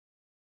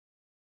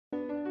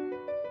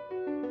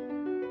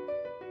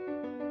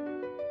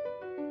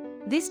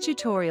This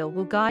tutorial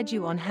will guide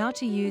you on how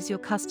to use your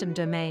custom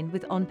domain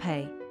with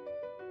OnPay.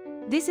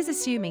 This is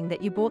assuming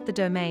that you bought the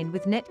domain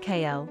with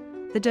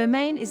NetKL. The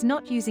domain is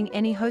not using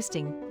any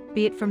hosting,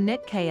 be it from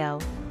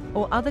NetKL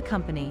or other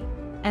company,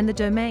 and the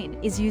domain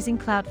is using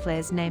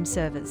Cloudflare's name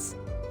servers.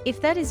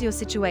 If that is your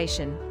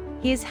situation,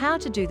 here's how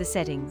to do the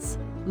settings.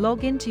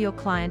 Log in to your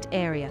client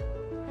area.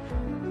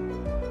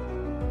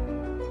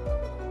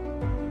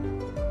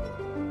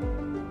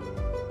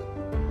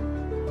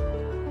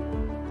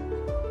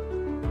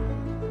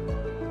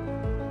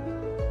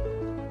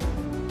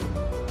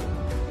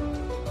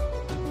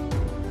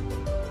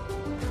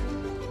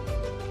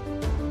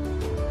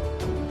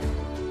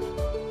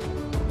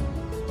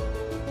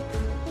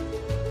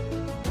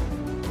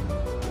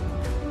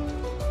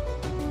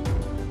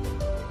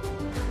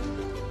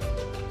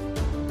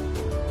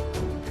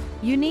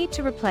 You need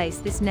to replace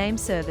this name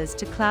servers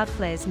to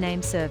Cloudflare's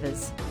name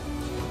servers.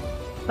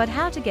 But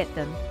how to get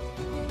them?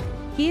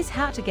 Here's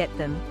how to get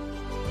them.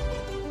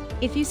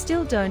 If you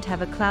still don't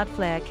have a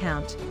Cloudflare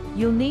account,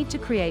 you'll need to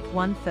create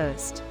one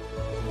first.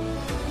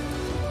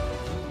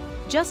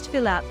 Just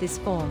fill out this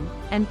form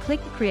and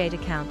click Create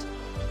Account.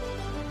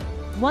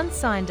 Once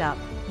signed up,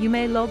 you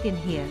may log in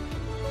here.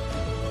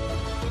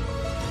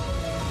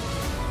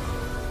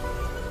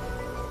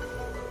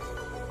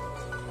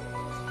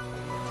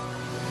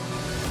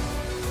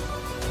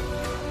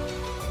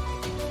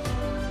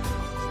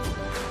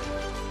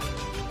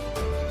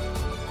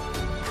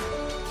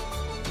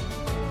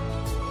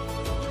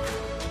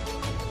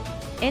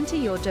 Enter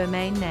your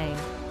domain name.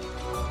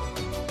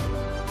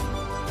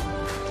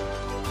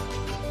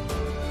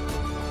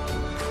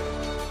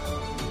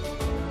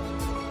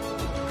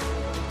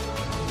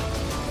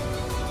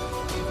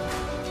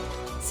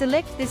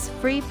 Select this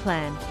free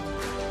plan.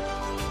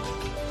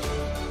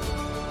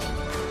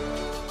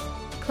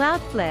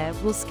 Cloudflare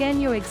will scan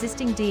your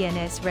existing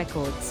DNS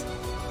records.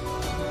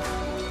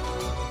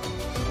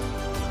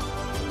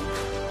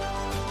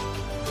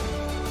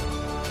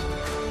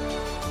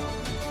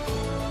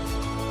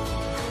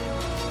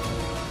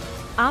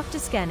 After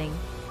scanning,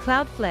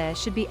 Cloudflare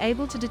should be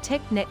able to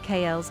detect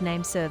NetKL's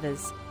name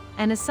servers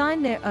and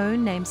assign their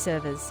own name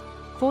servers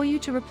for you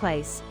to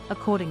replace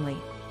accordingly.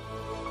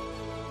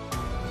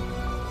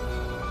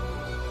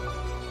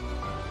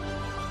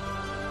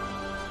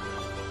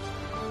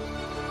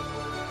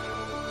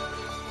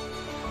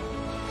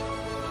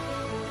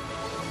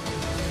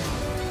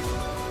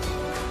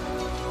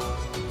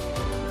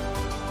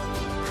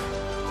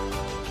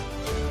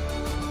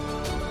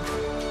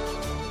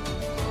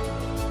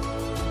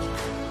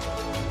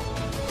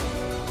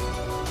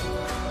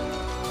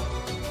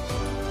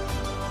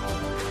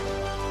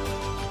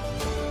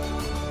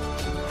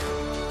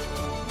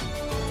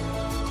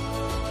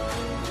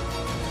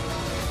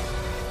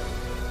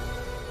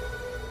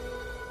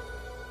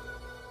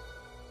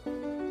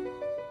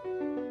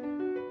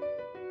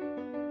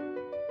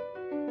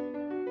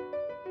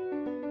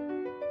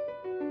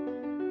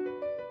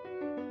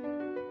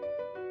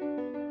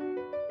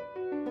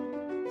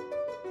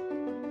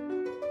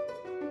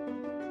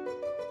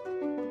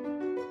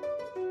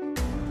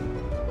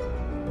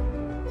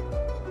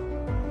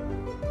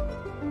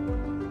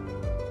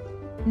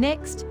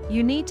 Next,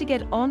 you need to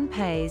get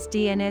OnPay's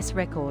DNS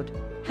record.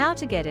 How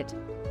to get it?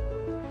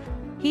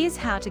 Here's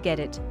how to get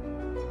it.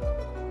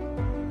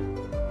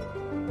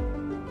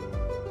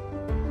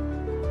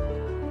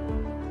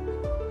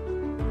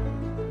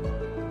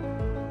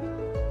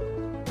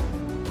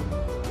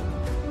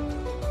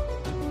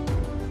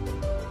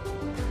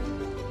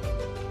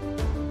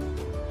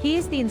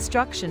 Here's the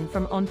instruction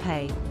from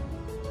OnPay.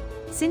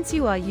 Since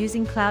you are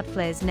using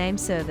Cloudflare's name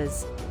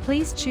servers,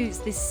 please choose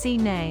this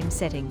CNAME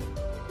setting.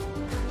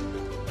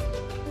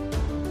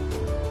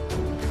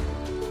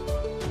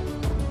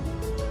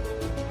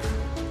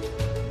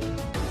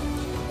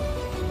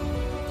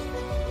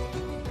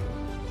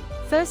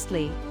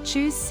 Firstly,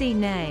 choose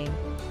CNAME.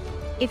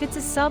 If it's a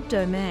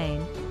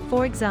subdomain,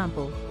 for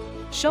example,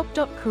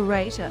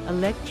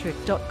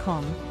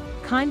 shop.curatorelectric.com,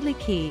 kindly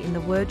key in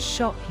the word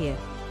shop here.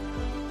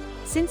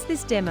 Since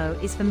this demo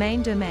is for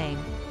main domain,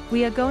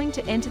 we are going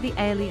to enter the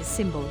alias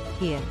symbol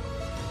here.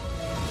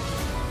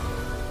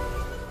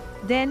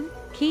 Then,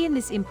 key in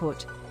this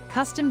input,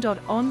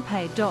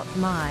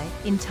 custom.onpay.my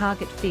in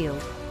target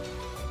field.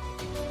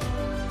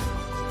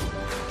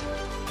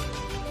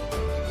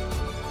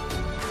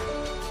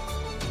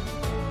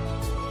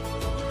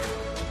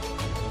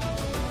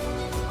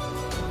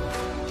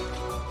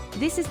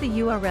 This is the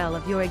URL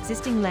of your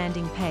existing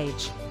landing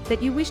page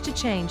that you wish to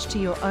change to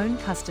your own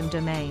custom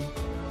domain.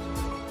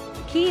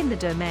 Key in the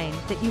domain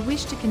that you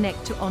wish to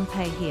connect to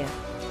OnPay here.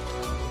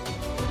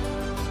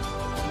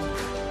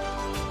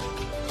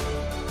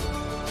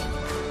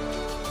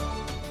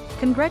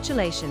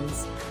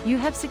 Congratulations, you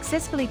have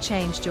successfully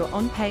changed your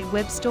OnPay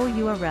web store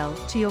URL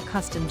to your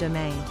custom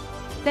domain.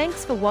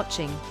 Thanks for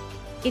watching.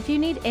 If you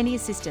need any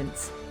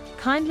assistance,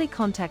 kindly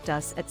contact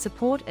us at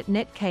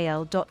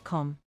support@netkl.com.